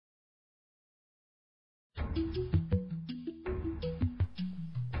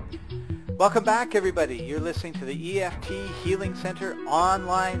Welcome back, everybody. You're listening to the EFT Healing Center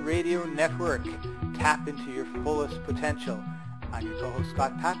online radio network. Tap into your fullest potential. I'm your co-host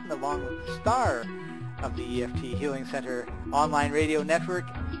Scott Patton, along with the star of the EFT Healing Center online radio network,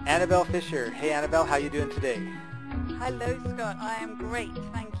 Annabelle Fisher. Hey, Annabelle, how you doing today? Hello, Scott. I am great,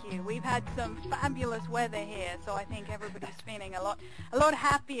 thank you. We've had some fabulous weather here, so I think everybody's feeling a lot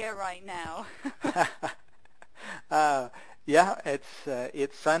happier right now. Yeah,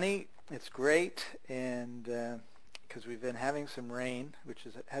 it's sunny. It's great, and because we've been having some rain, which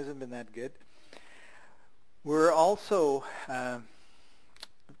hasn't been that good. We're also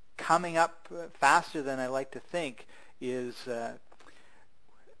coming up faster than I like to think is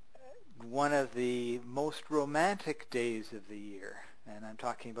one of the most romantic days of the year, and I'm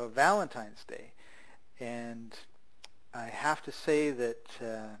talking about Valentine's Day. And I have to say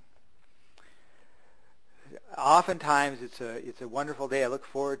that oftentimes it's a wonderful day. I look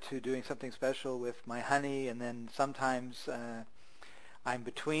forward to doing something special with my honey, and then sometimes I'm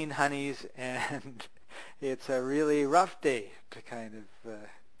between honeys, and it's a really rough day to kind of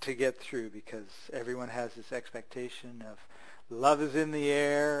to get through, because everyone has this expectation of love is in the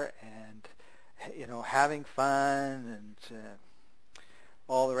air, and having fun, and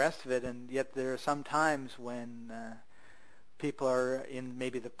all the rest of it. And yet there are some times when people are in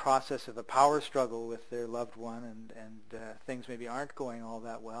maybe the process of a power struggle with their loved one, and things maybe aren't going all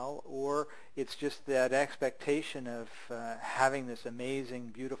that well, or it's just that expectation of having this amazing,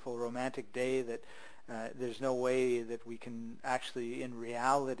 beautiful, romantic day that there's no way that we can actually, in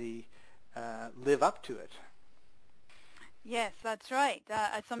reality, live up to it. Yes, that's right.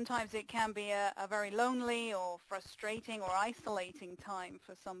 Sometimes it can be a very lonely or frustrating or isolating time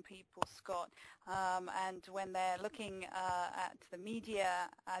for some people, Scott. And when they're looking at the media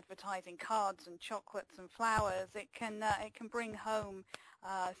advertising cards and chocolates and flowers, it can bring home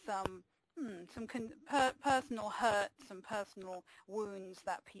some personal hurts and personal wounds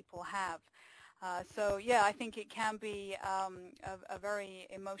that people have. So yeah, I think it can be a very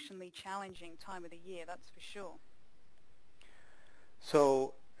emotionally challenging time of the year, that's for sure.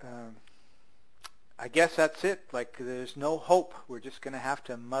 So I guess that's it. Like, there's no hope. We're just going to have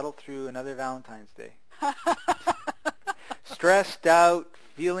to muddle through another Valentine's Day. Stressed out,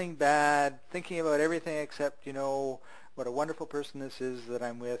 feeling bad, thinking about everything except, what a wonderful person this is that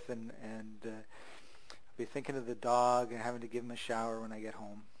I'm with, and I'll be thinking of the dog and having to give him a shower when I get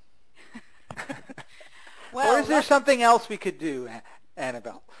home. Well, or is there something else we could do,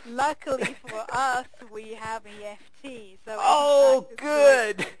 Annabelle? Luckily for us, we have EFT. So oh,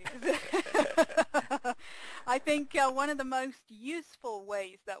 good! I think one of the most useful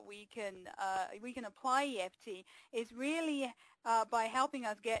ways that we can apply EFT is really by helping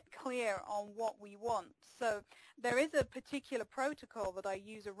us get clear on what we want. So there is a particular protocol that I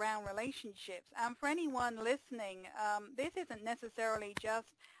use around relationships, and for anyone listening, this isn't necessarily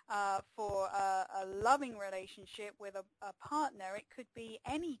just for a loving relationship with a partner. It could be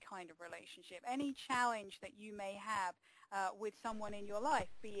any kind of relationship, any challenge that you may have with someone in your life,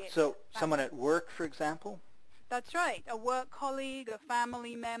 be it someone at work, for example? That's right. A work colleague, a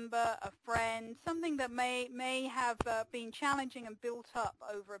family member, a friend, something that may have been challenging and built up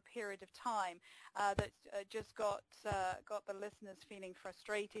over a period of time that just got the listeners feeling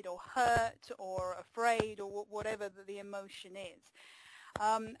frustrated or hurt or afraid or whatever the emotion is.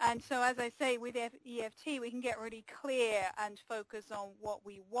 And so, as I say, with EFT, we can get really clear and focus on what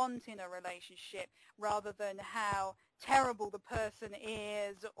we want in a relationship rather than how terrible the person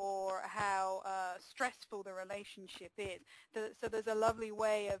is or how stressful the relationship is. So there's a lovely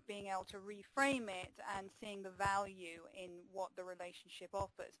way of being able to reframe it and seeing the value in what the relationship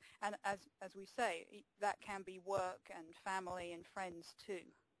offers. And as we say, that can be work and family and friends too.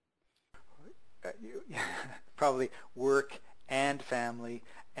 Probably work and family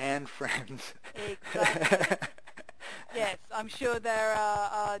and friends. Exactly. Yes, I'm sure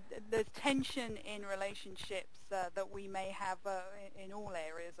there's tension in relationships that we may have in all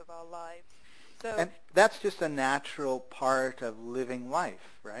areas of our lives. So, and that's just a natural part of living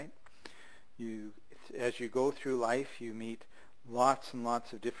life, right? As you go through life, you meet lots and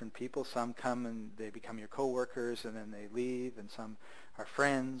lots of different people. Some come and they become your coworkers, and then they leave, and some are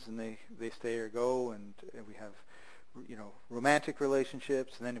friends and they stay or go, and we have romantic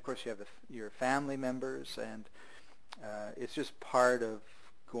relationships, and then of course you have your family members, and it's just part of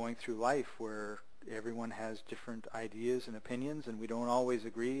going through life where everyone has different ideas and opinions, and we don't always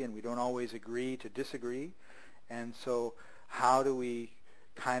agree, and we don't always agree to disagree. And so how do we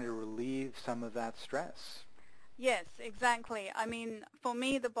kind of relieve some of that stress? Yes, exactly. I mean, for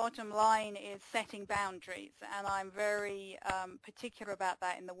me, the bottom line is setting boundaries, and I'm very particular about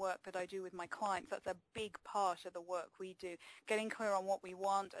that in the work that I do with my clients. That's a big part of the work we do, getting clear on what we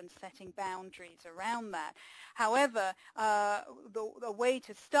want and setting boundaries around that. However, the way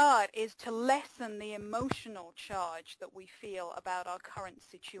to start is to lessen the emotional charge that we feel about our current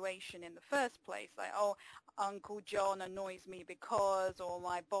situation in the first place. Like, oh, Uncle John annoys me because, or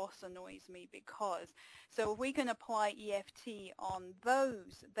my boss annoys me because. So if we can apply EFT on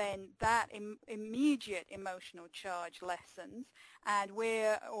those, then that immediate emotional charge lessens, and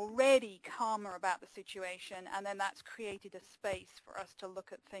we're already calmer about the situation, and then that's created a space for us to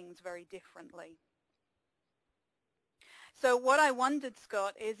look at things very differently. So what I wondered,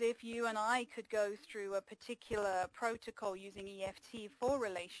 Scott, is if you and I could go through a particular protocol using EFT for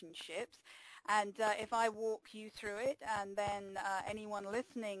relationships, and if I walk you through it, and then anyone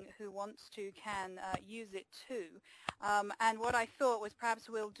listening who wants to can use it too. And what I thought was perhaps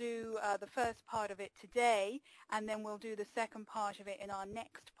we'll do the first part of it today, and then we'll do the second part of it in our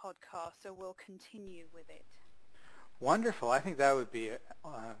next podcast, so we'll continue with it. Wonderful. I think that would be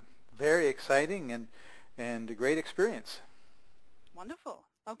very exciting and a great experience. Wonderful.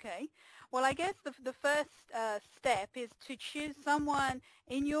 Okay. Well, I guess the first step is to choose someone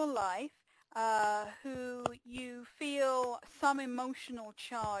in your life who you feel some emotional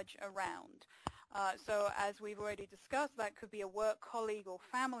charge around. So as we've already discussed, that could be a work colleague or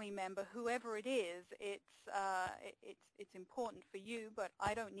family member, whoever it is. It's important for you, but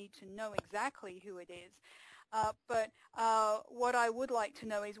I don't need to know exactly who it is. But what I would like to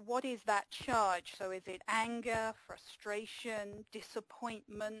know is, what is that charge? So is it anger, frustration,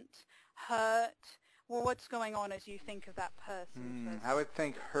 disappointment, hurt? Well, what's going on as you think of that person? I would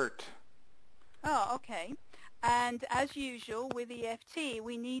think hurt. Oh, okay. And as usual with EFT,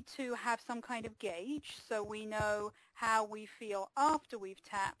 we need to have some kind of gauge so we know how we feel after we've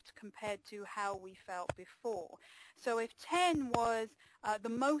tapped compared to how we felt before. So if 10 was the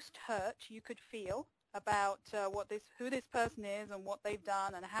most hurt you could feel about who this person is and what they've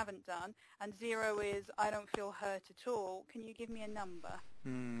done and haven't done, and 0 is I don't feel hurt at all, can you give me a number?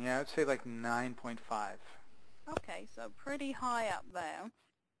 Yeah, I would say like 9.5. Okay, so pretty high up there.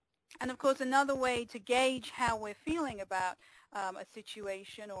 And of course, another way to gauge how we're feeling about a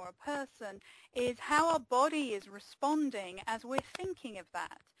situation or a person is how our body is responding as we're thinking of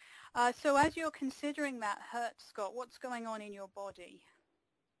that. So as you're considering that hurt, Scott, what's going on in your body?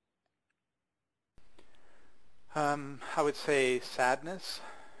 I would say sadness.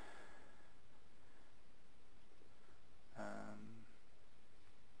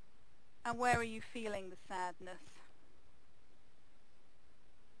 And where are you feeling the sadness?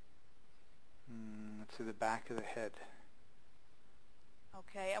 To the back of the head.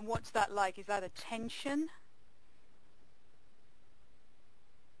 Okay, and what's that like? Is that a tension?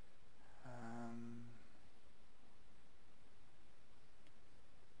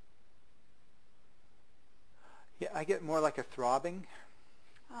 Yeah, I get more like a throbbing.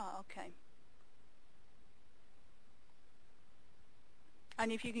 Oh, okay.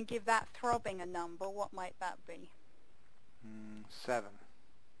 And if you can give that throbbing a number, what might that be? 7.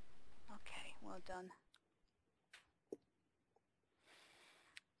 Okay, well done.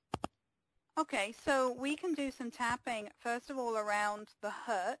 Okay, so we can do some tapping, first of all, around the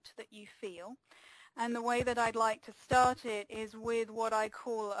hurt that you feel. And the way that I'd like to start it is with what I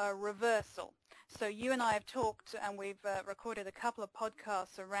call a reversal. So you and I have talked, and we've recorded a couple of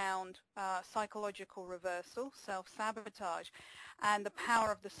podcasts around psychological reversal, self-sabotage, and the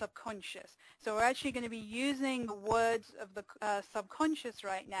power of the subconscious. So we're actually going to be using the words of the subconscious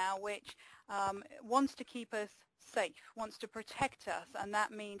right now, which wants to keep us safe, wants to protect us, and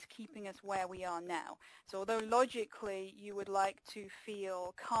that means keeping us where we are now. So although logically you would like to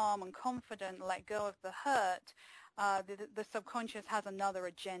feel calm and confident, let go of the hurt, the subconscious has another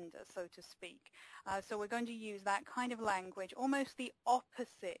agenda, so to speak. So we're going to use that kind of language, almost the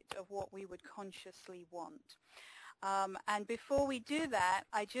opposite of what we would consciously want. And before we do that,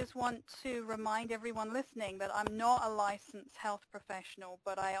 I just want to remind everyone listening that I'm not a licensed health professional,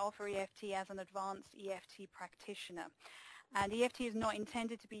 but I offer EFT as an advanced EFT practitioner. And EFT is not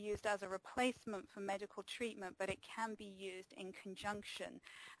intended to be used as a replacement for medical treatment, but it can be used in conjunction.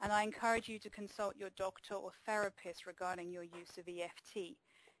 And I encourage you to consult your doctor or therapist regarding your use of EFT.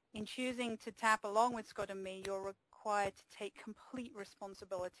 In choosing to tap along with Scott and me, you're required to take complete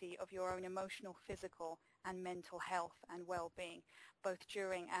responsibility of your own emotional, physical, and mental health and well-being, both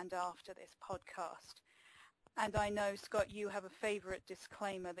during and after this podcast. And I know, Scott, you have a favorite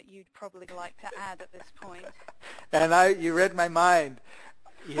disclaimer that you'd probably like to add at this point. And you read my mind.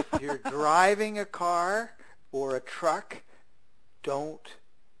 If you're driving a car, or a truck, don't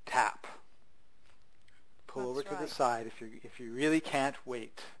tap. Pull over to the side if you really can't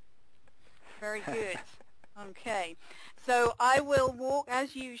wait. Very good. Okay. So I will walk,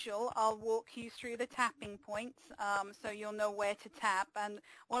 as usual, I'll walk you through the tapping points so you'll know where to tap. And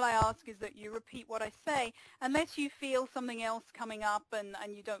all I ask is that you repeat what I say unless you feel something else coming up and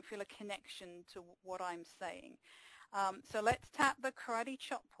you don't feel a connection to what I'm saying. So let's tap the karate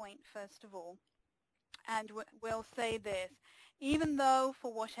chop point first of all. And we'll say this. Even though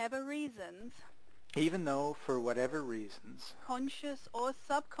for whatever reasons, conscious or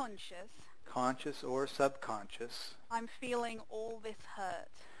subconscious, I'm feeling all this hurt.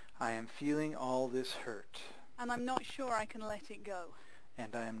 I am feeling all this hurt. And I'm not sure I can let it go.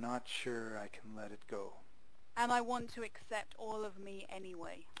 And I am not sure I can let it go. And I want to accept all of me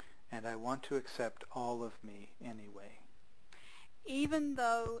anyway. And I want to accept all of me anyway. Even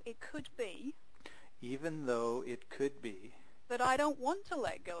though it could be that I don't want to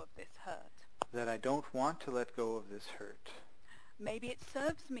let go of this hurt. That I don't want to let go of this hurt. Maybe it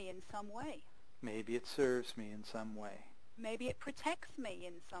serves me in some way. Maybe it serves me in some way. Maybe it protects me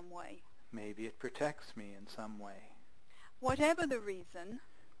in some way. Maybe it protects me in some way. Whatever the reason,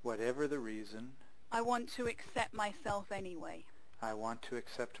 I want to accept myself anyway. I want to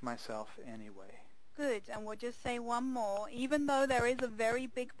accept myself anyway. Good, and we'll just say one more. Even though there is a very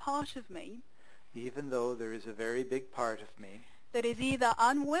big part of me, that is either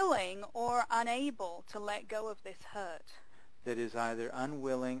unwilling or unable to let go of this hurt. That is either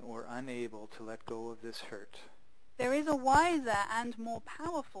unwilling or unable to let go of this hurt. There is a wiser and more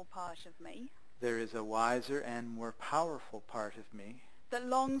powerful part of me. There is a wiser and more powerful part of me. That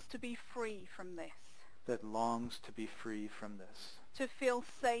longs to be free from this. That longs to be free from this. To feel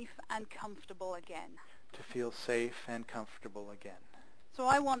safe and comfortable again. To feel safe and comfortable again. So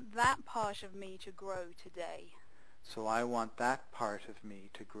I want that part of me to grow today. So I want that part of me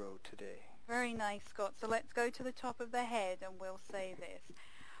to grow today. Very nice, Scott. So let's go to the top of the head and we'll say this.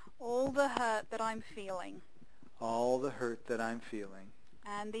 All the hurt that I'm feeling. All the hurt that I'm feeling.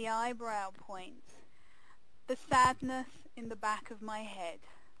 And the eyebrow points. The sadness in the back of my head.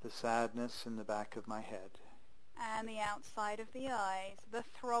 The sadness in the back of my head. And the outside of the eyes. The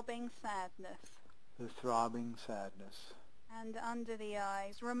throbbing sadness. The throbbing sadness. And under the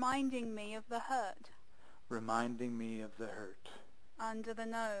eyes, reminding me of the hurt. Reminding me of the hurt. Under the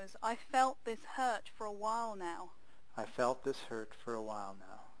nose, I felt this hurt for a while now. I felt this hurt for a while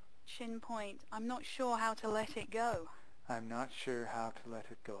now. Chin point, I'm not sure how to let it go. I'm not sure how to let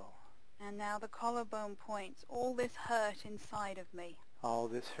it go. And now the collarbone points, all this hurt inside of me. All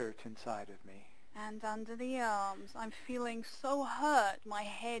this hurt inside of me. And under the arms, I'm feeling so hurt, my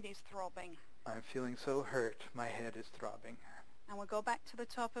head is throbbing. I'm feeling so hurt, my head is throbbing. And we'll go back to the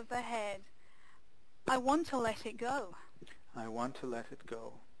top of the head. I want to let it go. I want to let it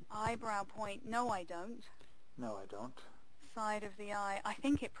go. Eyebrow point, no I don't. No I don't. Side of the eye, I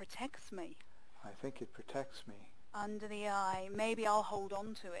think it protects me. I think it protects me. Under the eye, maybe I'll hold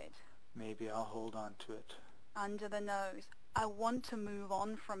on to it. Maybe I'll hold on to it. Under the nose, I want to move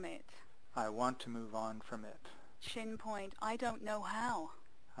on from it. I want to move on from it. Chin point, I don't know how.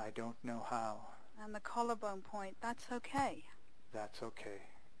 I don't know how. And the collarbone point, that's okay. That's okay.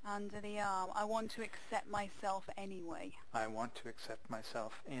 Under the arm, I want to accept myself anyway. I want to accept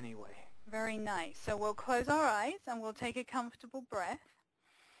myself anyway. Very nice. So we'll close our eyes and we'll take a comfortable breath.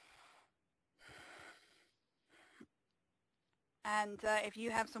 And if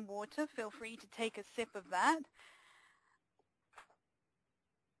you have some water, feel free to take a sip of that.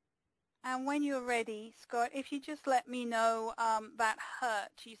 And when you're ready, Scott, if you just let me know that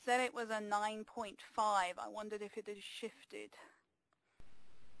hurt. You said it was a 9.5. I wondered if it had shifted.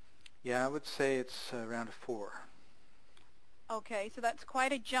 Yeah, I would say it's around a 4. Okay, so that's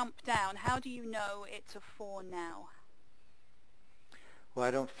quite a jump down. How do you know it's a 4 now? Well,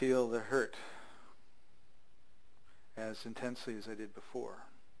 I don't feel the hurt as intensely as I did before.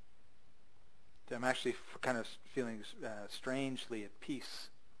 I'm actually kind of feeling strangely at peace.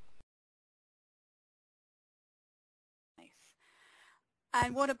 Nice.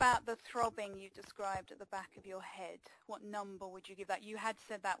 And what about the throbbing you described at the back of your head? What number would you give that? You had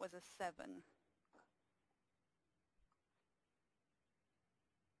said that was a 7.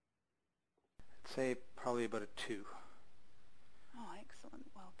 I'd say probably about a 2. Oh, excellent.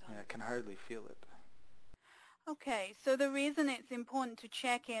 Well done. Yeah, I can hardly feel it. Okay, so the reason it's important to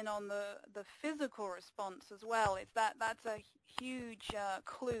check in on the physical response as well is that's a huge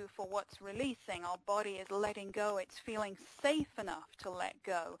clue for what's releasing. Our body is letting go. It's feeling safe enough to let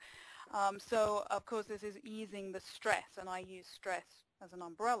go. So, of course, this is easing the stress, and I use stress as an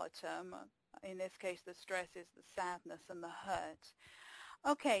umbrella term. in this case, the stress is the sadness and the hurt.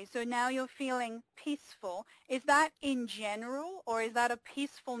 Okay, so now you're feeling peaceful. Is that in general, or is that a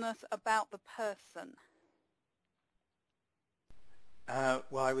peacefulness about the person?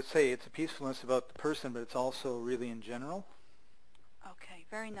 Well, I would say it's a peacefulness about the person, but it's also really in general. Okay,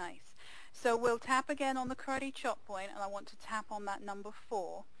 very nice. So we'll tap again on the karate chop point, and I want to tap on that number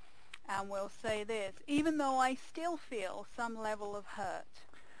 4. And we'll say this: even though I still feel some level of hurt.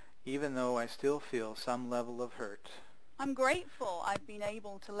 Even though I still feel some level of hurt. I'm grateful I've been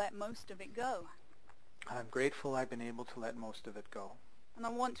able to let most of it go. I'm grateful I've been able to let most of it go. And I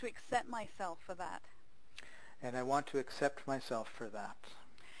want to accept myself for that. And I want to accept myself for that.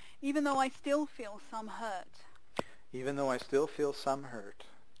 Even though I still feel some hurt. Even though I still feel some hurt.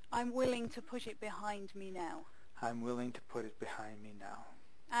 I'm willing to put it behind me now. I'm willing to put it behind me now.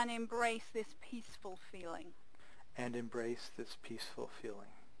 And embrace this peaceful feeling. And embrace this peaceful feeling.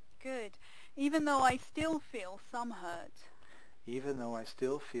 Good. Even though I still feel some hurt. Even though I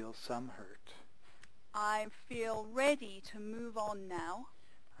still feel some hurt. I feel ready to move on now.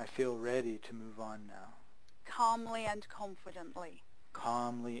 I feel ready to move on now. Calmly and confidently.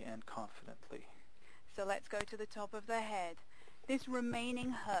 Calmly and confidently. So let's go to the top of the head. This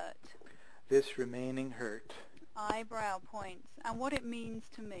remaining hurt. This remaining hurt. Eyebrow points and what it means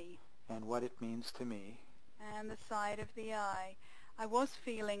to me. And what it means to me. And the side of the eye. I was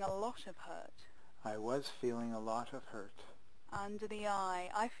feeling a lot of hurt. I was feeling a lot of hurt. Under the eye.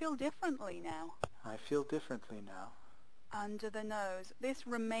 I feel differently now. I feel differently now. Under the nose. This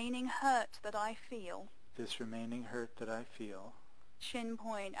remaining hurt that I feel. This remaining hurt that I feel. Chin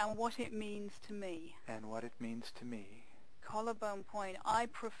point and what it means to me. And what it means to me. Collarbone point. I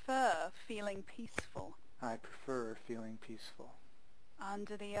prefer feeling peaceful. I prefer feeling peaceful.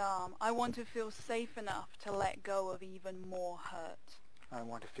 Under the arm. I want to feel safe enough to let go of even more hurt. I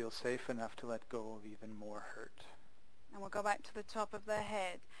want to feel safe enough to let go of even more hurt. And we'll go back to the top of the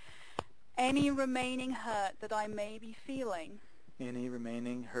head. Any remaining hurt that I may be feeling. Any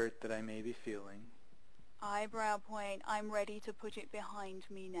remaining hurt that I may be feeling. Eyebrow point. I'm ready to put it behind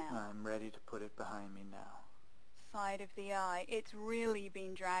me now. I'm ready to put it behind me now. Side of the eye. It's really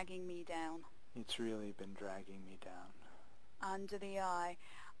been dragging me down. It's really been dragging me down. Under the eye.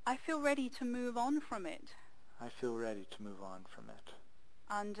 I feel ready to move on from it. I feel ready to move on from it.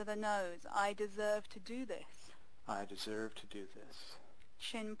 Under the nose. I deserve to do this. I deserve to do this.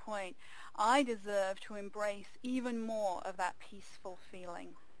 Chin point. I deserve to embrace even more of that peaceful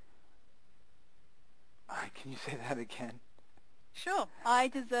feeling. Can you say that again? Sure. I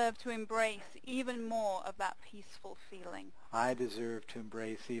deserve to embrace even more of that peaceful feeling. I deserve to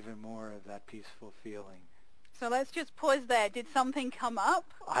embrace even more of that peaceful feeling. So let's just pause there. Did something come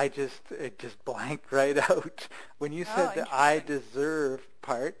up? It just blanked right out. When you said the I deserve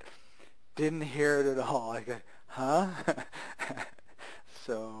part, didn't hear it at all. I go, huh?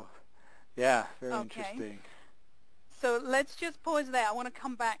 So, yeah, very interesting. So let's just pause there. I want to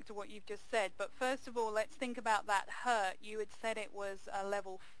come back to what you've just said. But first of all, let's think about that hurt. You had said it was a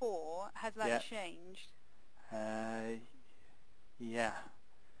level 4. Has that changed? Yeah.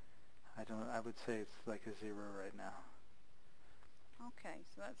 I would say it's like a 0 right now. Okay,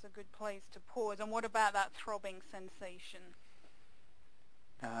 so that's a good place to pause. And what about that throbbing sensation?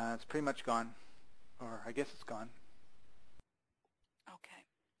 It's pretty much gone. Or I guess it's gone. Okay.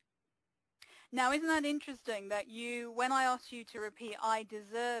 Now, isn't that interesting that when I asked you to repeat, I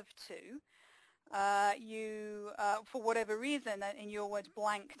deserve to, for whatever reason, in your words,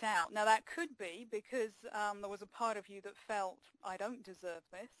 blanked out. Now, that could be because there was a part of you that felt, I don't deserve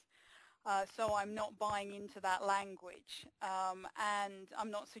this. So I'm not buying into that language. And I'm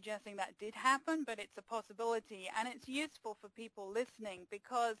not suggesting that did happen, but it's a possibility. And it's useful for people listening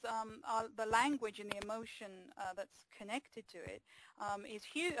because the language and the emotion that's connected to it is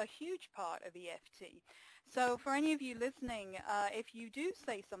a huge part of EFT. So for any of you listening, if you do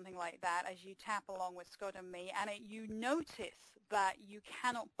say something like that as you tap along with Scott and me, and you notice that you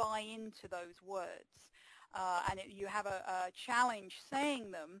cannot buy into those words, and you have a challenge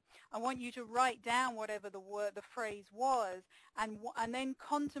saying them, I want you to write down whatever the phrase was, and then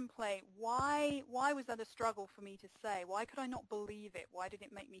contemplate why was that a struggle for me to say? Why could I not believe it? Why did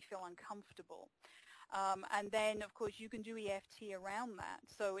it make me feel uncomfortable? And then, of course, you can do EFT around that.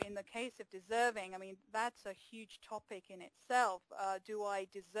 So in the case of deserving, I mean, that's a huge topic in itself. Do I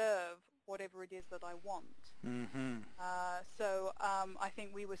deserve whatever it is that I want? Mm-hmm. So I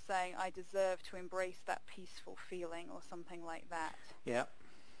think we were saying I deserve to embrace that peaceful feeling or something like that. Yeah.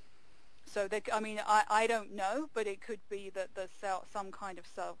 So, I don't know, but it could be that there's some kind of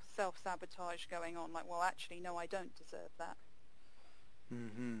self-sabotage going on, like, well, actually, no, I don't deserve that.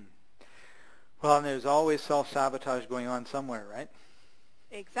 Mm-hmm. Well, and there's always self-sabotage going on somewhere, right?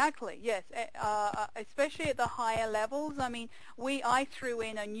 Exactly, yes. Especially at the higher levels. I mean, I threw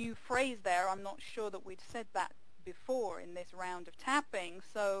in a new phrase there. I'm not sure that we'd said that before in this round of tapping.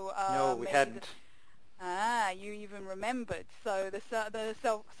 So No, we maybe hadn't. you even remembered. So the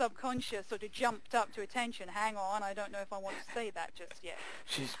subconscious sort of jumped up to attention. Hang on, I don't know if I want to say that just yet.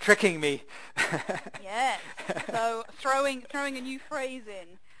 She's tricking me. Yes. So throwing a new phrase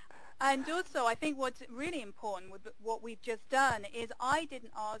in. And also, I think what's really important with what we've just done is I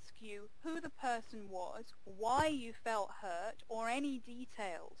didn't ask you who the person was, why you felt hurt, or any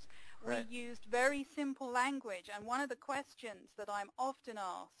details. Right. We used very simple language, and one of the questions that I'm often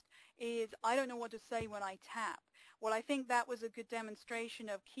asked is, I don't know what to say when I tap. Well, I think that was a good demonstration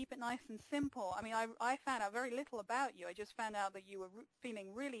of keep it nice and simple. I mean, I found out very little about you. I just found out that you were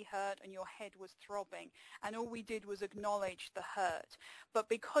feeling really hurt and your head was throbbing. And all we did was acknowledge the hurt. But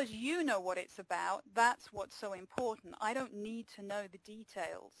because you know what it's about, that's what's so important. I don't need to know the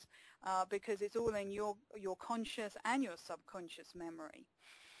details because it's all in your conscious and your subconscious memory.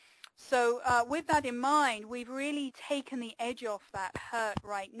 So with that in mind, we've really taken the edge off that hurt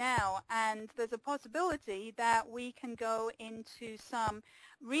right now, and there's a possibility that we can go into some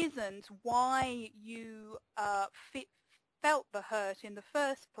reasons why you felt the hurt in the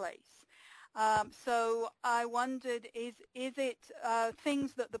first place. So I wondered, is it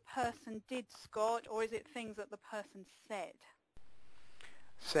things that the person did, Scott, or is it things that the person said?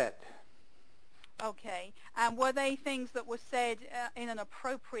 Said. Okay. And were they things that were said in an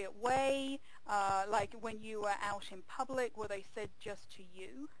appropriate way, like when you were out in public? Were they said just to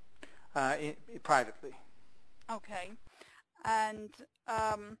you? Privately. Okay. And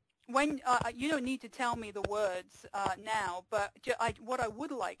when you don't need to tell me the words now, but what I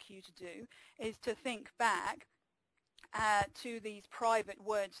would like you to do is to think back to these private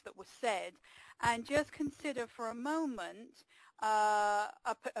words that were said and just consider for a moment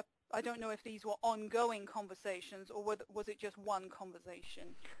I don't know if these were ongoing conversations or was it just one conversation?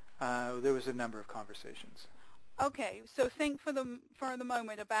 There was a number of conversations. Okay, so think for the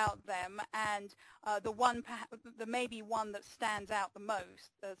moment about them, and the maybe one that stands out the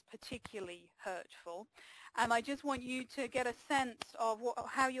most as particularly hurtful. And I just want you to get a sense of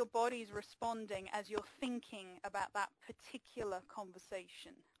how your body's responding as you're thinking about that particular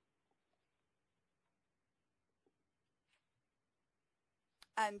conversation.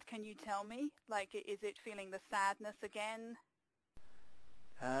 And can you tell me, like, is it feeling the sadness again?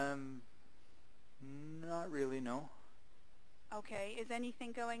 Not really, no. Okay, is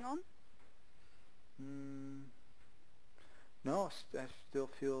anything going on? No, I still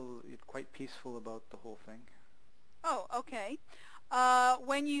feel quite peaceful about the whole thing. Oh, okay.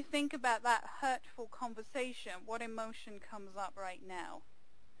 When you think about that hurtful conversation, what emotion comes up right now?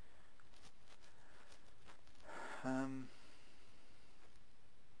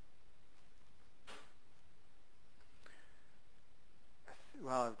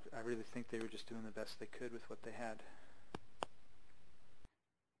 Well, I really think they were just doing the best they could with what they had.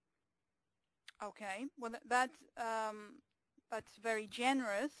 Okay, well that's very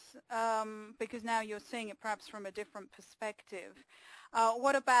generous because now you're seeing it perhaps from a different perspective.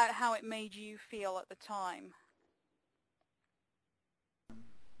 What about how it made you feel at the time?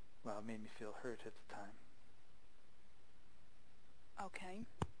 Well, it made me feel hurt at the time. Okay.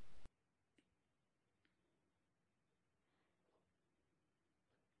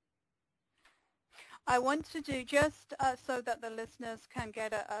 I want to do, just so that the listeners can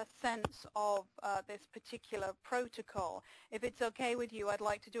get a sense of this particular protocol, if it's okay with you, I'd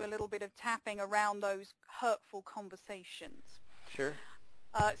like to do a little bit of tapping around those hurtful conversations. Sure.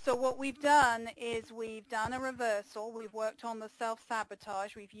 So what we've done is we've done a reversal. We've worked on the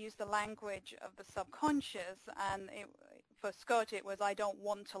self-sabotage. We've used the language of the subconscious, and for Scott it was, I don't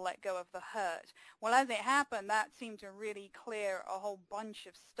want to let go of the hurt. Well, as it happened, that seemed to really clear a whole bunch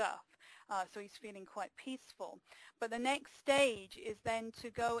of stuff. So he's feeling quite peaceful. But the next stage is then to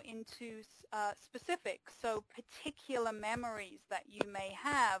go into specifics, so particular memories that you may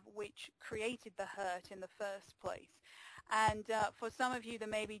have which created the hurt in the first place. And for some of you, there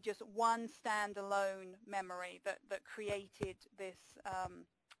may be just one standalone memory that created this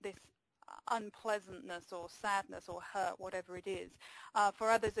this unpleasantness or sadness or hurt, whatever it is. For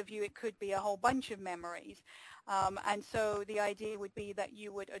others of you, it could be a whole bunch of memories. And so the idea would be that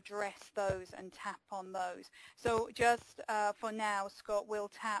you would address those and tap on those. So just for now, Scott, we'll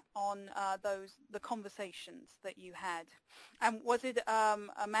tap on the conversations that you had. And was it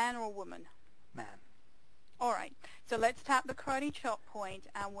a man or a woman? Man. All right, so let's tap the karate chop point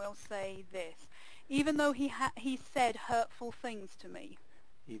and we'll say this. Even though he said hurtful things to me.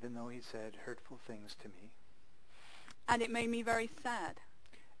 even though he said hurtful things to me, and it made me very sad.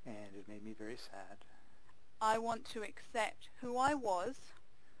 and it made me very sad. I want to accept who I was,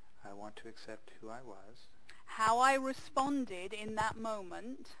 I want to accept who I was, how I responded in that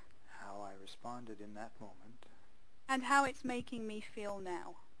moment, how I responded in that moment, and how it's making me feel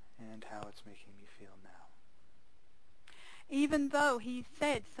now. and how it's making me feel now. Even though he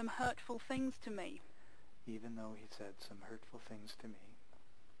said some hurtful things to me Even though he said some hurtful things to me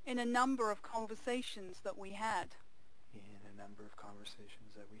in a number of conversations that we had, in a number of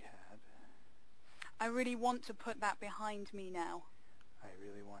conversations that we had, I really want to put that behind me now, I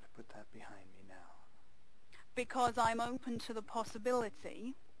really want to put that behind me now, because I'm open to the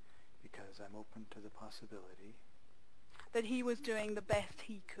possibility because I'm open to the possibility that he was doing the best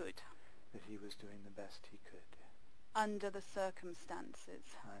he could that he was doing the best he could under the circumstances.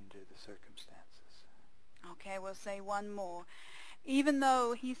 under the circumstances. Okay, we'll say one more. Even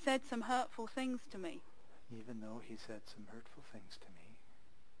though he said some hurtful things to me, Even though he said some hurtful things to me,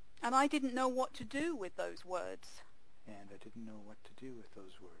 and I didn't know what to do with those words, and I didn't know what to do with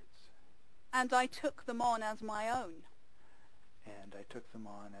those words, and I took them on as my own, and I took them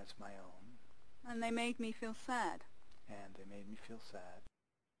on as my own, and they made me feel sad. and they made me feel sad.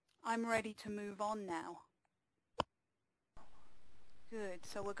 I'm ready to move on now. Good.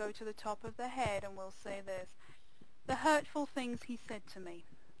 So we'll go to the top of the head and we'll say this. The hurtful things he said to me.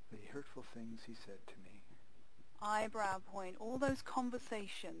 The hurtful things he said to me, Eyebrow point. All those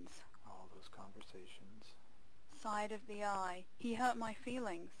conversations. all those conversations, Side of the eye. He hurt my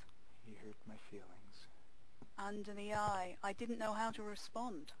feelings. he hurt my feelings. Under the eye. I didn't know how to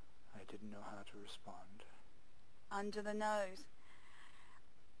respond. I didn't know how to respond. Under the nose.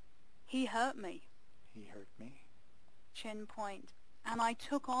 He hurt me. He hurt me, Chin point. And I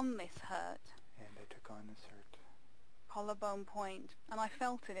took on this hurt. and I took on this hurt, Collarbone point. And I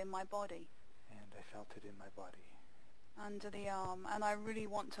felt it in my body. and I felt it in my body. Under the arm. And I really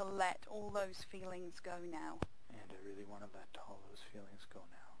want to let all those feelings go now. And I really want to let all those feelings go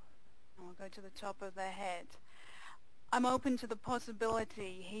now. And we'll go to the top of the head. I'm open to the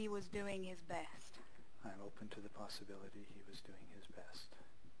possibility he was doing his best. I'm open to the possibility he was doing his best.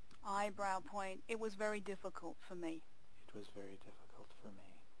 Eyebrow point. It was very difficult for me. It was very difficult for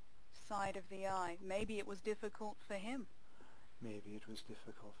me. Side of the eye. Maybe it was difficult for him. Maybe it was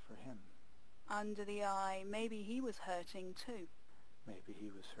difficult for him. Under the eye. Maybe he was hurting too. Maybe he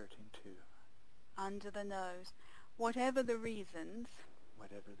was hurting too. Under the nose. Whatever the reasons,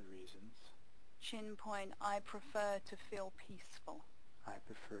 Whatever the reasons, chin point, I prefer to feel peaceful. I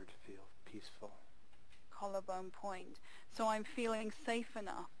prefer to feel peaceful. Collarbone point. So I'm feeling safe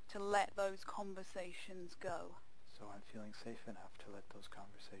enough to let those conversations go. So I'm feeling safe enough to let those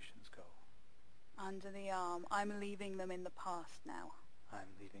conversations go. Under the arm. I'm leaving them in the past now. I'm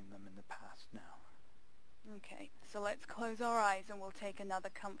leaving them in the past now. Okay, so let's close our eyes and we'll take another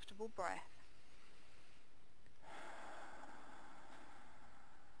comfortable breath.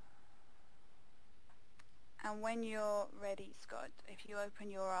 And when you're ready, Scott, if you open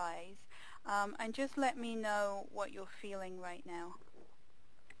your eyes, and just let me know what you're feeling right now.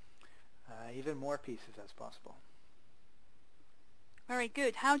 Even more peace if that's possible. Very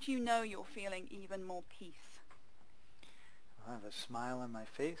good. How do you know you're feeling even more peace? I have a smile on my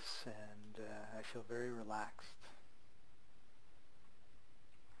face and I feel very relaxed.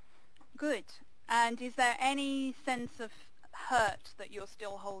 Good. And is there any sense of hurt that you're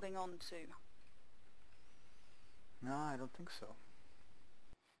still holding on to? No, I don't think so.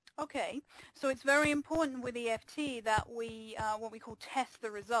 Okay, so it's very important with EFT that we, what we call test the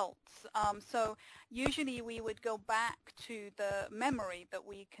results. So usually we would go back to the memory that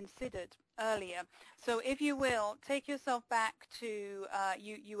we considered earlier. So if you will, take yourself back to,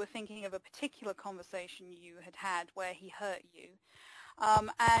 you were thinking of a particular conversation you had had where he hurt you.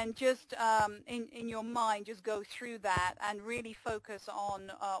 And just in your mind, just go through that and really focus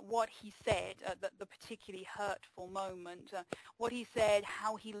on what he said at the particularly hurtful moment, what he said,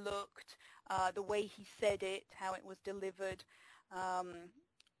 how he looked, the way he said it, how it was delivered,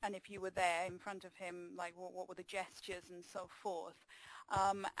 and if you were there in front of him, like what were the gestures and so forth.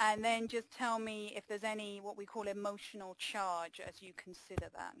 And then just tell me if there's any what we call emotional charge as you consider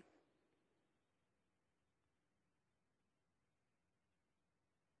that.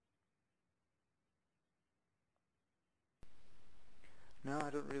 No, I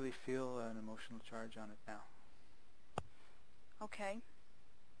don't really feel an emotional charge on it now. Okay.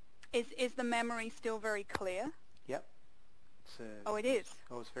 Is the memory still very clear? Yep. Oh, it is?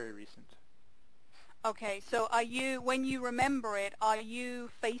 Oh, it's very recent. Okay, so are you, when you remember it, are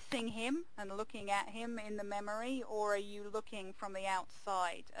you facing him and looking at him in the memory, or are you looking from the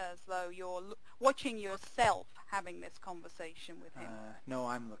outside as though you're watching yourself having this conversation with him? No,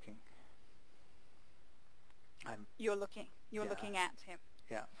 I'm looking. You're looking. You're Yeah, looking at him.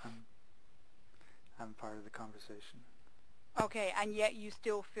 yeah, I'm part of the conversation. Okay, and yet you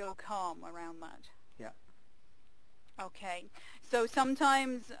still feel calm around that. Yeah. Okay, so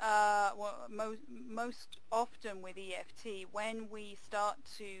sometimes, well, most often with EFT, when we start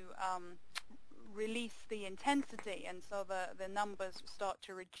to release the intensity and so the numbers start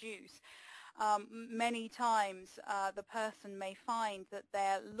to reduce, many times the person may find that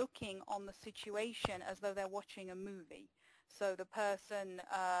they're looking on the situation as though they're watching a movie. So the person,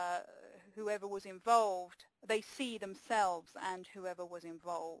 whoever was involved, they see themselves and whoever was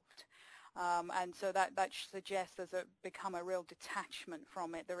involved. And so that suggests there's become a real detachment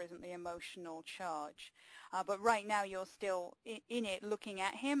from it. There isn't the emotional charge. But right now you're still in it looking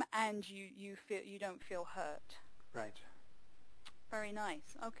at him, and you don't feel hurt. Right. Very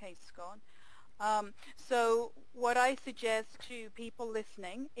nice. Okay, Scott. So what I suggest to people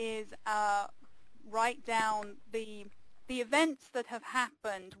listening is write down the events that have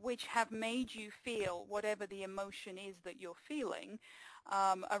happened which have made you feel whatever the emotion is that you're feeling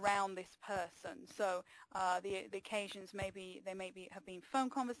around this person. So the occasions have been phone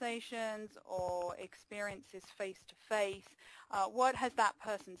conversations or experiences face to face. What has that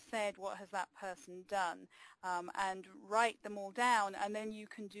person said? What has that person done? And write them all down, and then you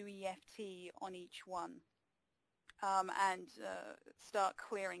can do EFT on each one. And start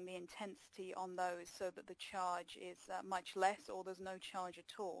clearing the intensity on those so that the charge is much less, or there's no charge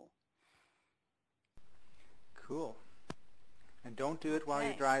at all. Cool. And don't do it while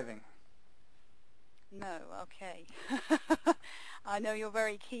you're driving. No, okay. I know you're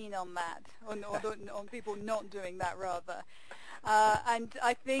very keen on that, on people not doing that rather. And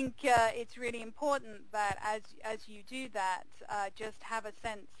I think it's really important that as you do that, just have a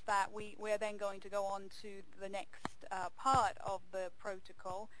sense that we're then going to go on to the next part of the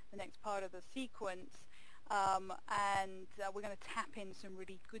protocol, the next part of the sequence, and we're going to tap in some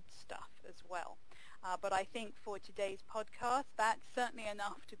really good stuff as well. But I think for today's podcast, that's certainly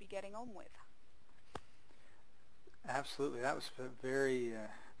enough to be getting on with. Absolutely. That was a very,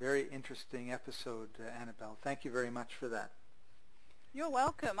 very interesting episode, Annabelle. Thank you very much for that. You're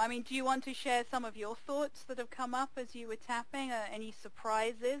welcome. I mean, do you want to share some of your thoughts that have come up as you were tapping? Any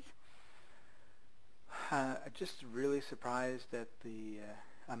surprises? Just really surprised at the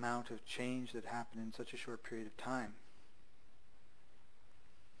amount of change that happened in such a short period of time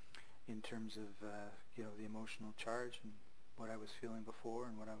in terms of the emotional charge and what I was feeling before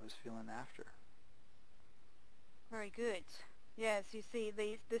and what I was feeling after. Very good. Yes, you see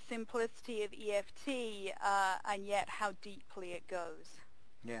the simplicity of EFT and yet how deeply it goes.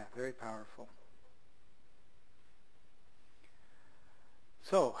 Yeah, very powerful.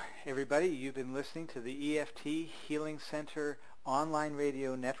 So, everybody, you've been listening to the EFT Healing Center online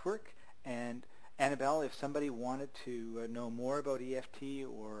radio network. And Annabelle, if somebody wanted to know more about EFT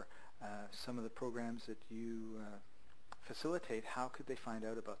or some of the programs that you facilitate, how could they find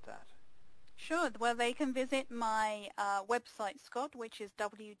out about that? Sure. Well, they can visit my website, Scott, which is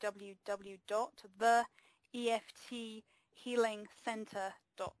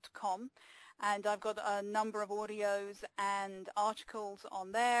www.theefthealingcenter.com. And I've got a number of audios and articles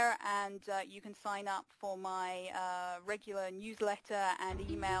on there, and you can sign up for my regular newsletter and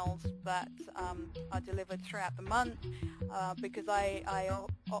emails that are delivered throughout the month, because I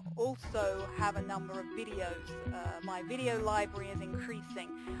also have a number of videos. My video library is increasing,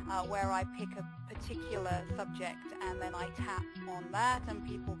 where I pick a particular subject and then I tap on that, and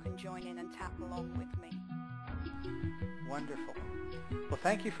people can join in and tap along with me. Wonderful. Well,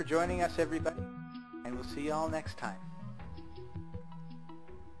 thank you for joining us, everybody, and we'll see you all next time.